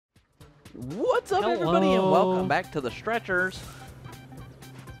What's up, Hello. everybody, and welcome back to the Stretchers.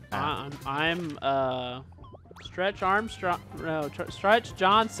 I'm Stretch Armstrong, no, Stretch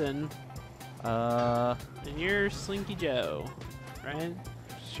Johnson, Uh, and you're Slinky Joe, right?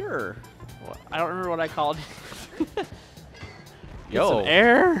 sure. Well, I don't remember what I called you. Yo, Some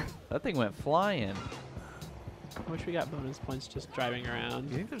air. that thing went flying. I wish we got bonus points just driving around.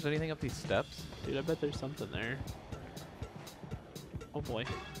 You think there's anything up these steps? Dude, I bet there's something there. Oh boy.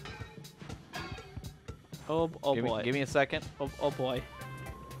 Oh boy. Give me a second. Oh boy.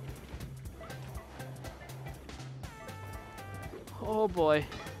 Oh boy.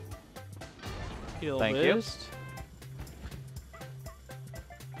 Heal Thank boost.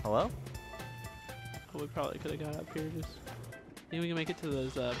 Hello? Oh, we probably could have got up here. Just think we can make it to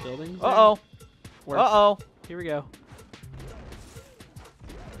those buildings? Uh-oh. Where- Uh-oh. Here we go.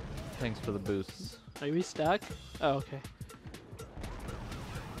 Thanks for the boosts. Are we stuck? Oh, okay.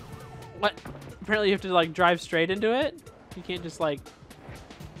 What? Apparently you have to like drive straight into it? You can't just like...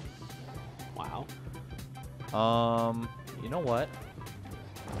 Wow. You know what?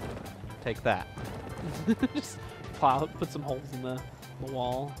 Take that. Just plow, put some holes in the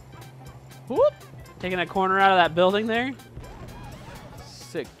wall. Whoop! Taking that corner out of that building there.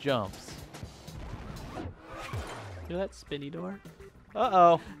 Sick jumps. Hear that spinny door?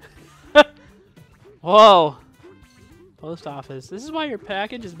 Uh-oh. Whoa! Post office. This is why your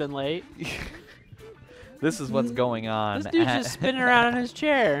package has been late. This is what's going on. This dude's just spinning around in his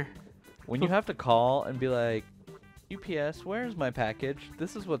chair. When you have to call and be like, UPS, where's my package?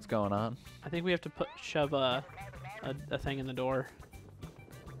 This is what's going on. I think we have to shove a thing in the door.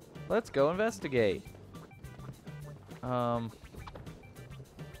 Let's go investigate. Do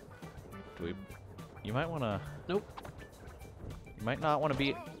we? You might want to. Nope. You might not want to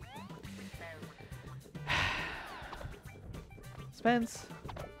be. Spence,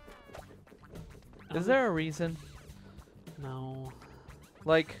 is there a reason? No.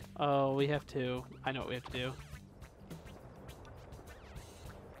 Like, Oh, we have to. I know what we have to do.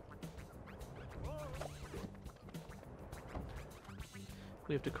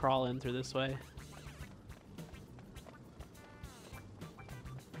 We have to crawl in through this way.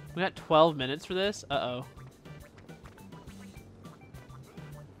 We got 12 minutes for this? Uh-oh.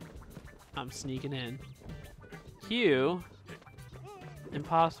 I'm sneaking in. Q.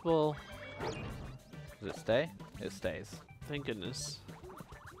 Impossible. does it stay? It stays. Thank goodness.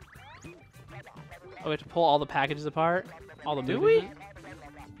 Oh, we have to pull all the packages apart? All the Do movement?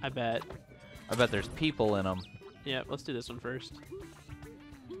 I bet. I bet there's people in them. Yeah, let's do this one first.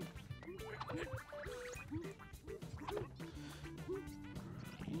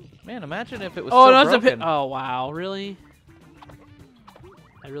 Man, imagine if it was Oh, so no, it's a broken. pit. Oh, wow. Really?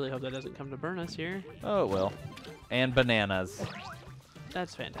 I really hope that doesn't come to burn us here. Oh, it will. And bananas.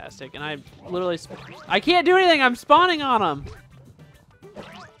 That's fantastic. And I literally... I can't do anything. I'm spawning on them.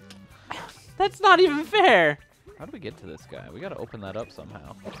 That's not even fair. How do we get to this guy? We gotta open that up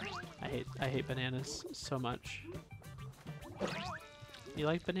somehow. I hate bananas so much. You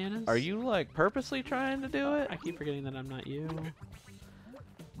like bananas? Are you like purposely trying to do it? I keep forgetting that I'm not you.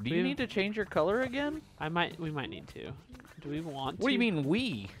 Do you need to change your color again? We might need to. Do we want to? What do you mean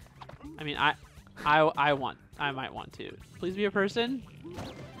we? I mean, I might want to. Please be a person.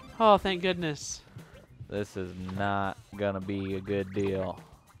 Oh, thank goodness. This is not gonna be a good deal.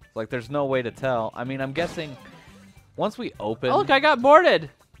 Like, there's no way to tell. I mean, I'm guessing once we open. Oh, look, I got boarded.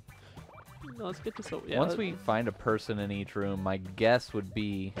 Let's get this over. Yeah, once we find a person in each room, my guess would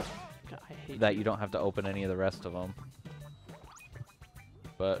be God, I hate that you don't have to open any of the rest of them.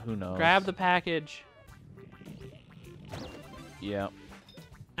 But who knows? Grab the package. Yeah.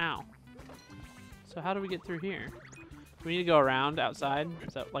 Ow. So how do we get through here? Do we need to go around outside?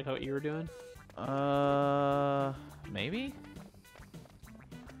 Is that like what you were doing? Maybe?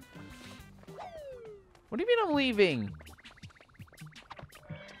 What do you mean I'm leaving?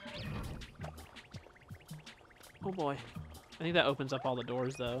 Oh boy. I think that opens up all the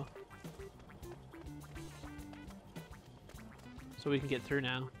doors though. So we can get through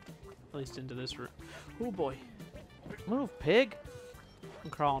now. At least into this room. Oh boy. Move, pig. I'm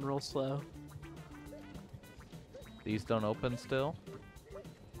crawling real slow. These don't open still.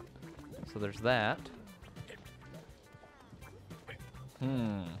 So there's that.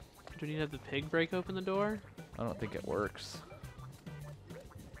 Do we need to have the pig break open the door? I don't think it works.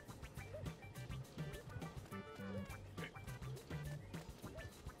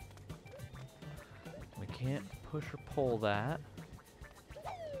 We can't push or pull that.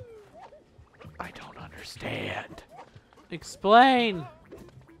 I don't understand. Explain!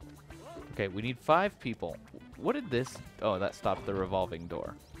 Okay, we need 5 people. What did this... Oh, that stopped the revolving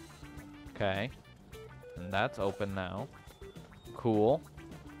door. Okay. And that's open now. Cool.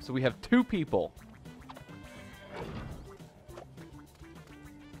 So we have 2 people.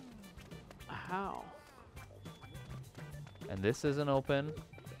 How? And this isn't open.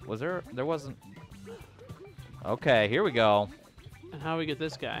 Was there? There wasn't. Okay, here we go. And how do we get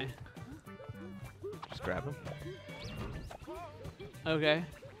this guy? Just grab him. Okay.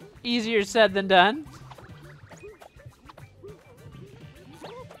 Easier said than done.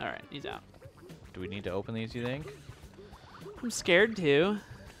 Alright, he's out. Do we need to open these, you think? I'm scared too.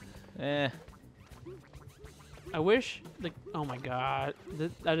 Eh. I wish the oh my god.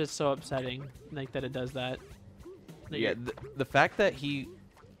 That is so upsetting. Like that it does that. Yeah, the fact that he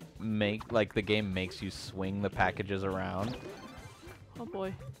the game makes you swing the packages around. Oh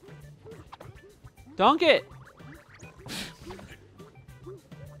boy. Dunk it!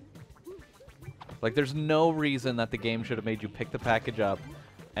 Like there's no reason that the game should have made you pick the package up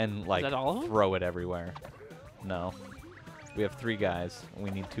and like that all of them? throw it everywhere. No. We have 3 guys.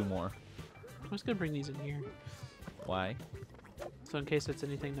 We need 2 more. I'm just gonna bring these in here. Why? So in case it's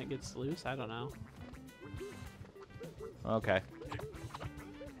anything that gets loose, I don't know. Okay.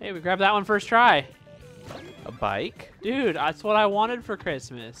 Hey, we grabbed that one first try. A bike? Dude, that's what I wanted for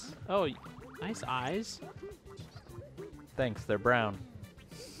Christmas. Oh, nice eyes. Thanks, they're brown.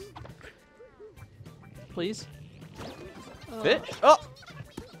 Please. Fish? Oh!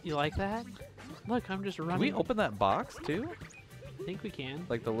 You like that? Look, I'm just running. Can we open that box too? I think we can.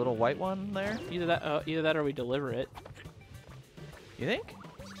 Like the little white one there? Either that or we deliver it. You think?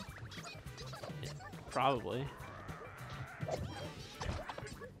 Probably.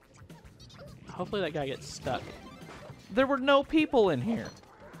 Hopefully that guy gets stuck. There were no people in here.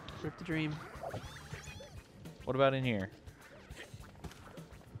 Rip the dream. What about in here?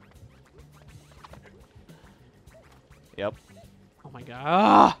 Yep. Oh my god.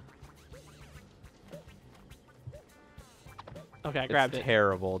 Ah! Okay, I grabbed it's it.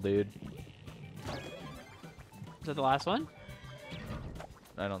 Terrible, dude. Is that the last one?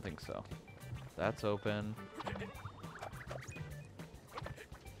 I don't think so. That's open.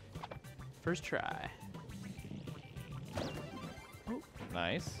 First try. Ooh,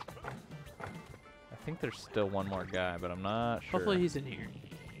 nice. I think there's still one more guy, but I'm not sure. Hopefully he's in here.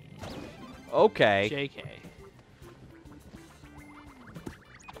 Okay. JK.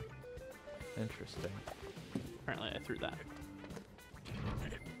 Interesting. Apparently I threw that.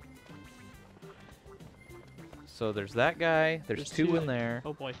 So there's that guy. There's 2 in there.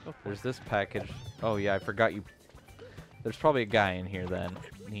 Oh boy. Oh boy. There's this package. Oh yeah, I forgot you. There's probably a guy in here then.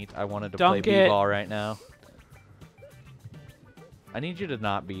 Neat. I wanted to Dunk play it. b-ball right now. I need you to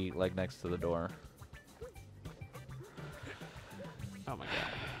not be like next to the door. Oh my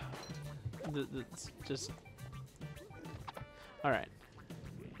god. It's just. All right.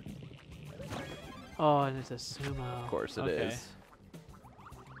 Oh, and it's a sumo. Of course it Okay. is.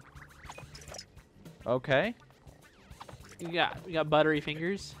 Okay. You got buttery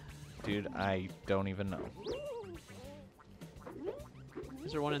fingers. Dude, I don't even know.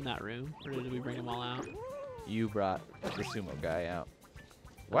 Is there one in that room, or did we bring them all out? You brought the sumo guy out.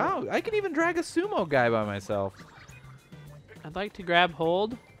 Wow, I can even drag a sumo guy by myself. I'd like to grab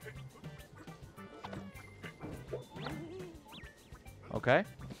hold. Okay.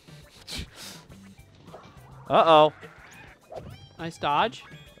 Uh-oh. Nice dodge.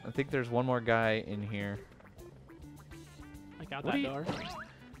 I think there's one more guy in here. Like out What that do you- door.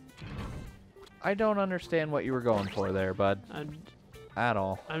 I don't understand what you were going for there, bud. At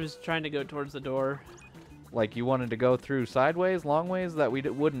all. I'm just trying to go towards the door. Like you wanted to go through sideways, long ways that we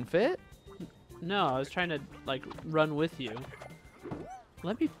wouldn't fit? No, I was trying to like run with you.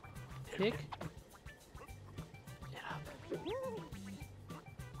 Let me pick it up.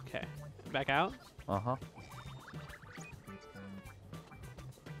 Okay, back out. Uh-huh.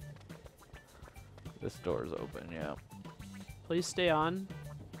 This door's open, yeah. Please stay on.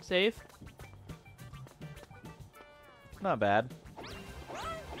 Safe. Not bad.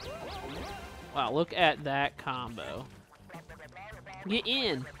 Wow, look at that combo. Get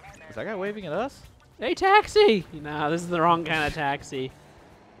in. Is that guy waving at us? Hey, taxi! No, this is the wrong kind of taxi.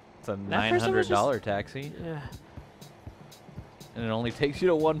 It's a That person was $900 just- taxi, Yeah. and it only takes you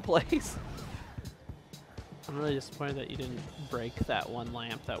to one place. I'm really disappointed that you didn't break that one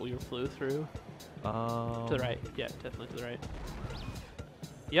lamp that we flew through. To To the right. Yeah, definitely to the right.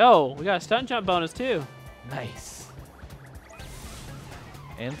 Yo, we got a stunt jump bonus too. Nice.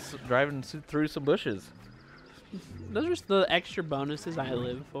 And driving through some bushes. Those are the extra bonuses I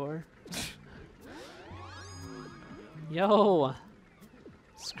live for. Yo,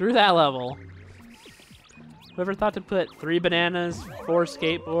 screw that level. Whoever thought to put 3 bananas, 4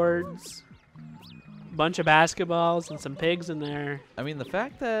 skateboards, bunch of basketballs and some pigs in there. I mean, the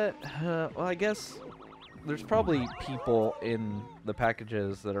fact that, well, I guess there's probably people in the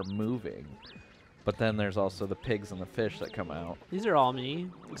packages that are moving, but then there's also the pigs and the fish that come out. These are all me,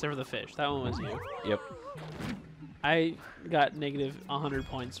 except for the fish. That one was you. Yep. I got negative 100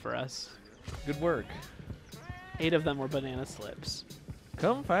 points for us. Good work. 8 of them were banana slips.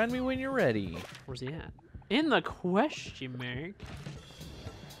 Come find me when you're ready. Where's he at? In the question mark.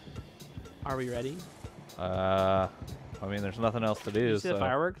 Are we ready? I mean, there's nothing else to do. You see so. the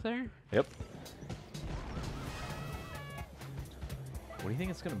firework there? Yep. What do you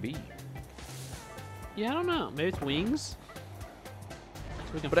think it's gonna be? Yeah, I don't know. Maybe it's wings.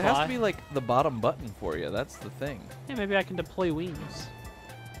 So we can But it fly. has to be like the bottom button for you. That's the thing. Yeah, maybe I can deploy wings.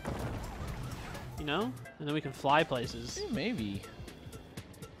 You know? And then we can fly places. Eh, maybe.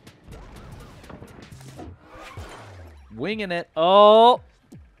 Winging it. Oh!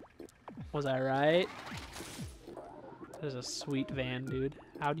 Was I right? That is a sweet van, dude.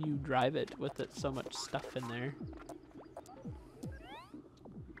 How do you drive it with it so much stuff in there?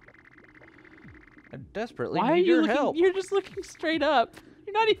 I desperately Why are need you your looking? help. You're just looking straight up.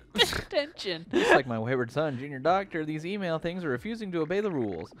 You're not even paying attention. Just like my wayward son, Junior Doctor, these email things are refusing to obey the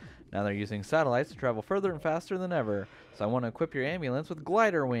rules. Now they're using satellites to travel further and faster than ever. So I want to equip your ambulance with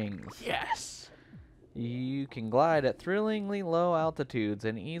glider wings. Yes. You can glide at thrillingly low altitudes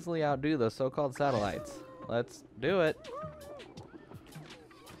and easily outdo those so-called satellites. Let's do it.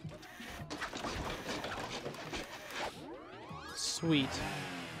 Sweet.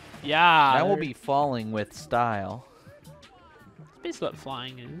 Yeah. Now we'll they're- be falling with style. That's basically what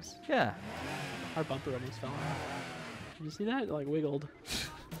flying is. Yeah. Our bumper almost fell off. Did you see that? It like wiggled.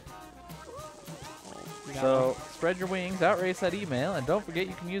 Oh, we got So spread your wings, outrace that email, and don't forget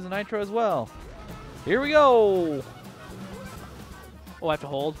you can use a nitro as well. Here we go. one. Oh, I have to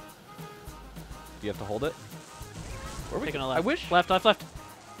hold. Do you have to hold it? Where we Taking a go? left. I wish Left, left, left.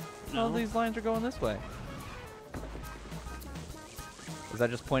 all No. these lines are going this way. Is that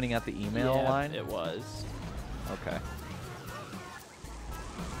just pointing at the email Yeah, line? it was. Okay.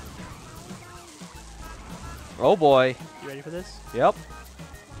 Oh boy. You ready for this? Yep.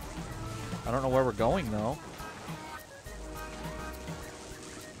 I don't know where we're going though.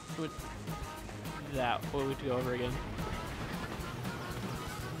 That. What we have to go over again?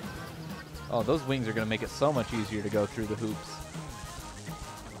 Oh, those wings are going to make it so much easier to go through the hoops.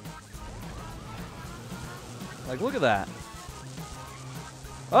 Like, look at that.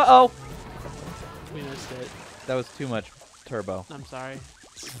 Uh-oh. We missed it. That was too much turbo. I'm sorry.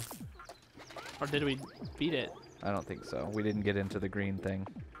 Or did we beat it? I don't think so. We didn't get into the green thing.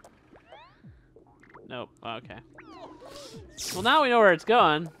 Nope. Okay. Well, now we know where it's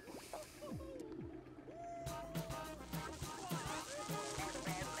going.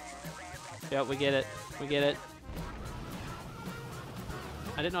 Yep, we get it. We get it.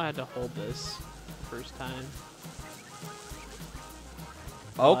 I didn't know I had to hold this first time.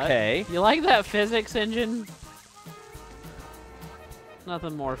 Okay. What? You like that physics engine?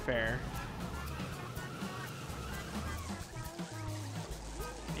 Nothing more fair.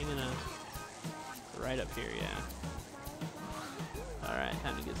 I'm gonna right up here, yeah. Alright,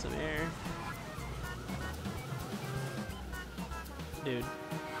 time to get some air. Dude.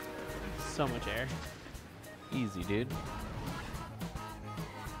 So much air. Easy, dude.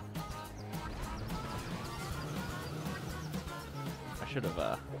 I should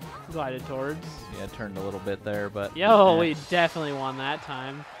have, Glided towards. yeah, turned a little bit there, but... Yo, eh. we definitely won that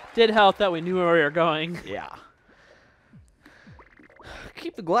time. Did help that we knew where we were going. Yeah.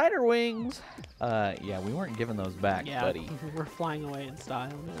 Keep the glider wings. Yeah, we weren't giving those back, Yeah, buddy. we're flying away in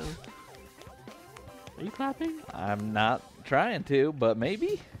style now. Are you clapping? I'm not trying to, but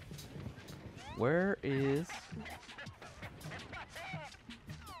maybe. Where is...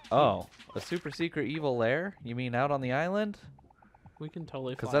 Oh, a super secret evil lair? You mean out on the island? We can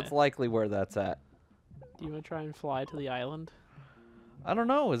totally fly. Because that's likely where that's at. Do you want to try and fly to the island? I don't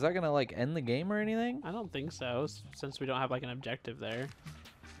know. Is that going to, like, end the game or anything? I don't think so, since we don't have like an objective there.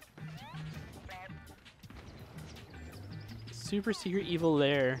 Super secret evil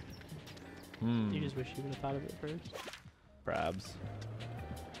lair. Hmm. You just wish you would have thought of it first. Perhaps.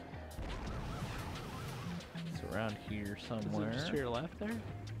 It's around here Is somewhere. it just to your left there?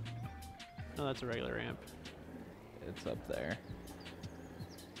 No, that's a regular ramp. It's up there.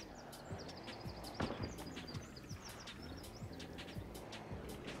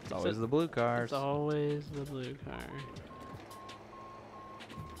 It's always the blue cars. It's always the blue car.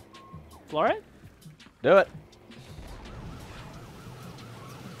 Floor it? Do it.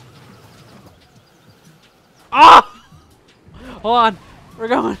 Ah! Hold on. We're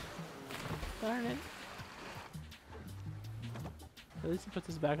going. Darn it. At least it puts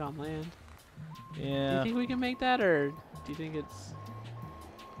us back on land. Do you Yeah. think we can make that, or do you think it's...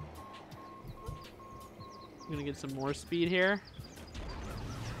 I'm gonna get some more speed here.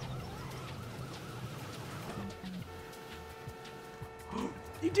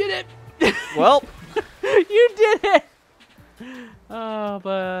 You did it! Well, You did it! Oh,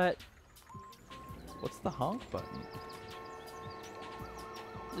 but... what's the honk button?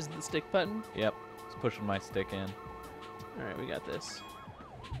 Is it the stick button? Yep. It's pushing my stick in. Alright, we got this.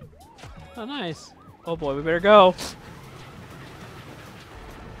 Oh, nice. Oh boy, we better go.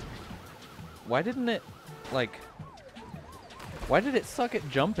 Why didn't it, like... Why did it suck at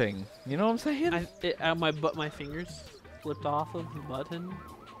jumping? You know what I'm saying? My fingers flipped off of the button.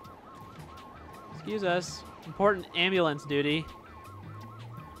 Excuse us. Important ambulance duty.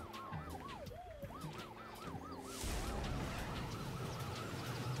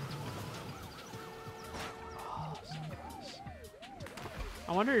 Oh, so close.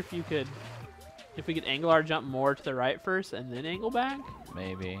 I wonder if we could angle our jump more to the right first and then angle back.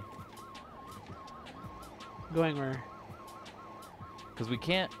 Maybe. Going where? Because we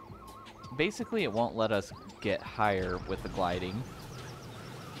can't... Basically, it won't let us get higher with the gliding.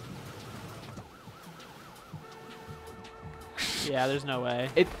 Yeah, there's no way.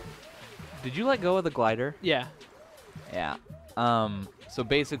 Did you let go of the glider? Yeah. Yeah. So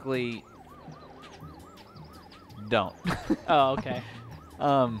basically... Don't. Oh, okay.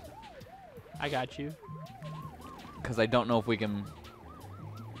 Um... I got you. Because I don't know if we can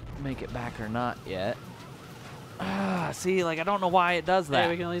make it back or not yet. Ah, see, like, I don't know why it does that. Hey,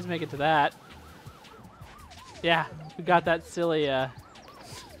 we can at least make it to that. Yeah, we got that silly,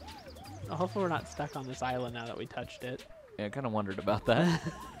 hopefully we're not stuck on this island now that we touched it. Yeah, I kind of wondered about that.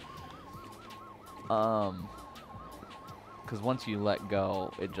 Because once you let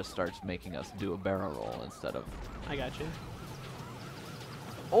go, it just starts making us do a barrel roll instead of... I got you.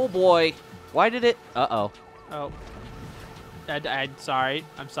 Oh, boy. Why did it... Uh-oh. Oh. I'm sorry.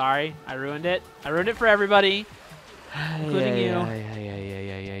 I'm sorry. I ruined it. I ruined it for everybody, including you.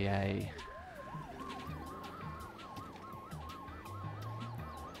 Yeah.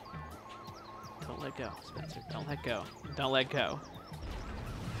 Don't let go, Spencer. Don't let go. Don't let go.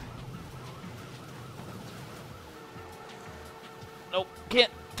 Nope,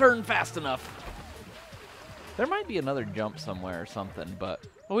 can't turn fast enough. There might be another jump somewhere or something, but...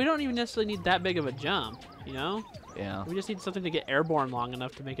 Well, we don't even necessarily need that big of a jump, you know? Yeah. We just need something to get airborne long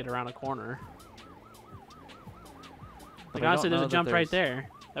enough to make it around a corner. Like, I honestly, don't there's know a that jump right there's- there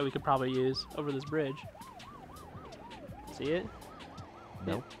that we could probably use over this bridge. See it?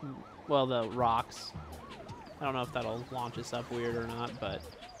 Nope. Well, the rocks. I don't know if that'll launch us up weird or not, but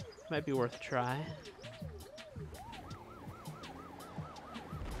might be worth a try.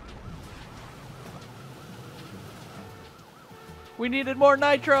 We needed more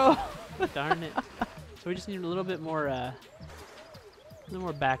nitro! Darn it. So we just need a little bit more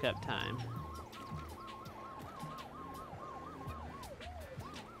backup time.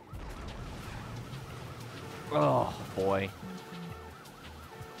 Oh, boy.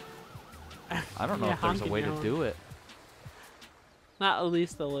 I don't know Yeah, if there's a honking way your to horn. do it. Not at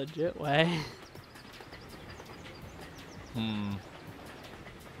least the legit way. I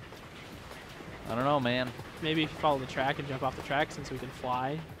don't know, man. Maybe if you follow the track and jump off the track since we can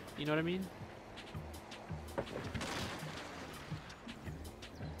fly. You know what I mean?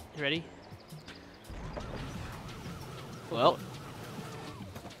 You ready? Well.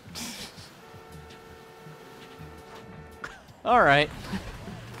 All right.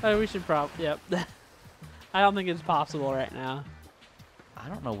 We should probably, yep. I don't think it's possible right now. I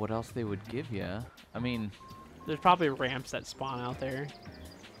don't know what else they would give you. I mean, There's probably ramps that spawn out there.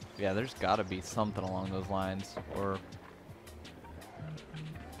 yeah, there's got to be something along those lines, or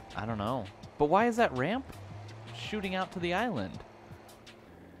I don't know. But why is that ramp shooting out to the island?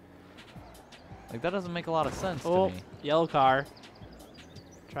 Like, that doesn't make a lot of sense to me. Yellow car.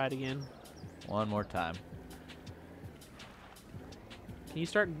 Try it again. One more time. Can you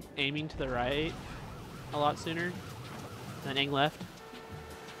start aiming to the right a lot sooner than aim left?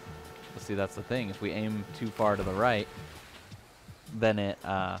 Well, see, that's the thing. If we aim too far to the right, then it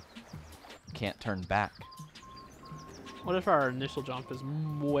can't turn back. What if our initial jump is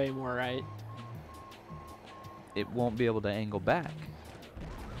way more right? It won't be able to angle back.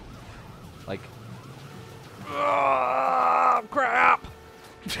 Like, crap!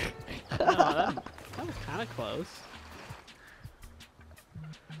 No, that was kind of close.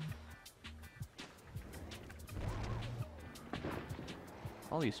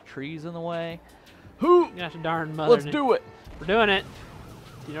 All these trees in the way. Gosh darn mother. Let's do it! We're doing it.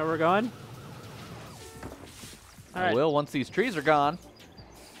 Do you know where we're going? All I right. will once these trees are gone.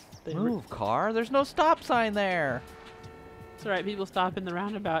 They Move, car. There's no stop sign there. It's all right. People stop in the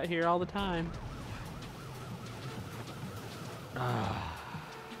roundabout here all the time.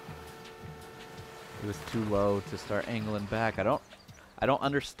 It was too low to start angling back. I don't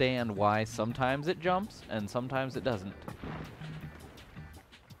understand why sometimes it jumps and sometimes it doesn't.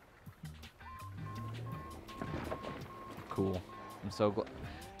 Cool. I'm so glad.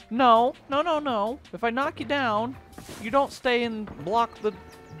 No, no, no, no. If I knock you down, you don't stay and block the...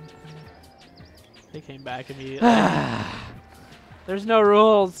 They came back immediately. There's no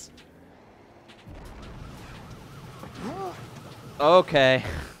rules. Okay.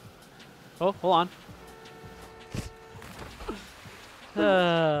 Oh, hold on.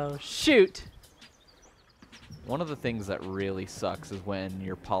 Oh, shoot. One of the things that really sucks is when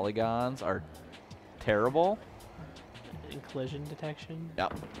your polygons are terrible. And collision detection.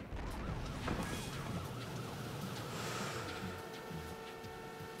 Yep.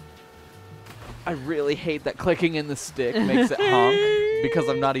 I really hate that clicking in the stick makes it honk because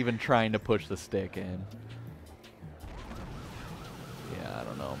I'm not even trying to push the stick in. Yeah, I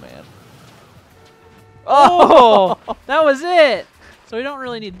don't know, man. Oh, that was it. So we don't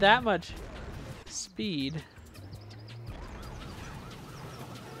really need that much speed.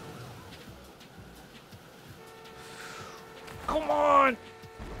 Come on!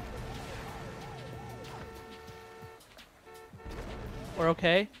 We're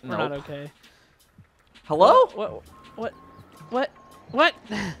okay? We're not Nope. okay. Hello? What?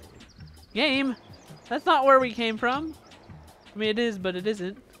 Game? That's not where we came from. I mean, it is, but it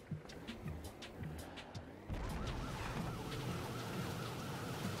isn't.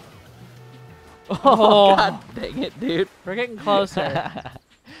 Oh, god dang it, dude. We're getting closer.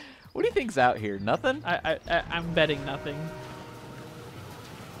 What do you think's out here? Nothing? I'm betting nothing.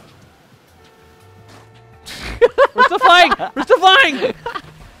 We're still flying! We're still flying!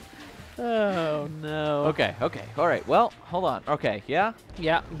 Oh, no. Okay, okay. All right. Well, hold on. Okay, yeah?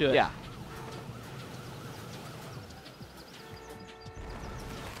 Yeah, do it. Yeah.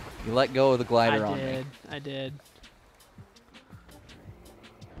 You let go of the glider on me. I did.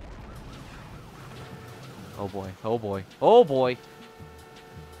 Oh boy. Oh boy. Oh boy.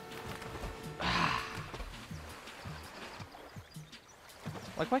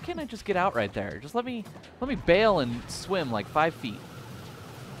 Like, why can't I just get out right there? Just let me bail and swim like 5 feet.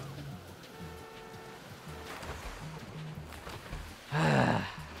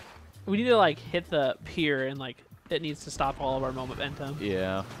 We need to like hit the pier and like it needs to stop all of our momentum.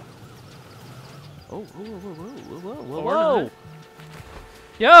 Yeah. Oh, whoa, whoa, whoa, whoa, whoa, Oh, whoa, we're whoa. not.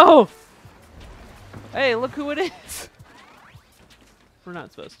 Yo! Hey, look who it is. We're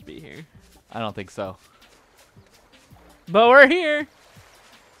not supposed to be here. I don't think so. But we're here.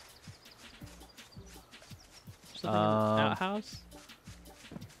 Something in the outhouse?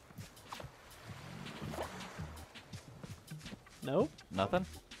 Nope. Nothing?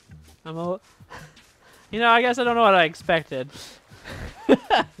 I'm a... You know, I guess I don't know what I expected.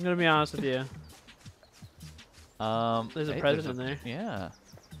 I'm gonna be honest with you. There's a president there. Yeah.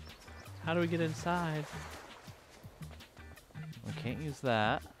 How do we get inside? We can't use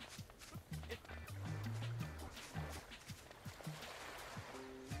that.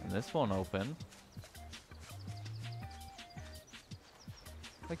 And this won't open.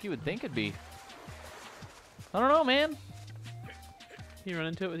 Like you would think it'd be. I don't know, man. Can you run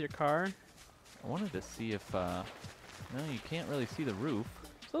into it with your car? I wanted to see if, no, you can't really see the roof.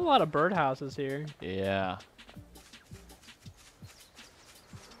 There's a lot of birdhouses here. Yeah.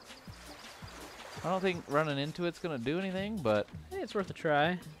 I don't think running into it's gonna do anything, but Hey, it's worth a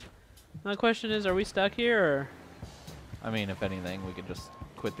try. Now the question is, are we stuck here or? I mean, if anything, we could just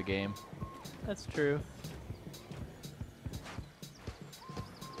quit the game. That's true.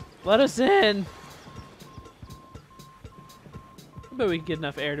 Let us in! I bet we can get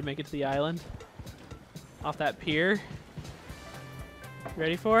enough air to make it to the island. Off that pier.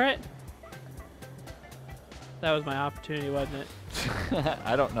 Ready for it? That was my opportunity, wasn't it?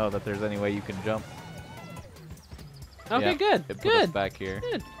 I don't know that there's any way you can jump. Okay, Yeah, good. It put us Good. back here.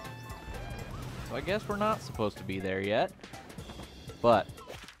 Good. So I guess we're not supposed to be there yet. But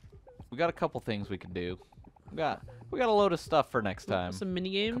we got a couple things we can do. We got a load of stuff for next time. Some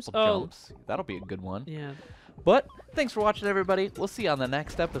mini games. Couple Oh, jumps. That'll be a good one. yeah. But thanks for watching, everybody. We'll see you on the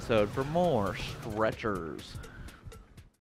next episode for more Stretchers.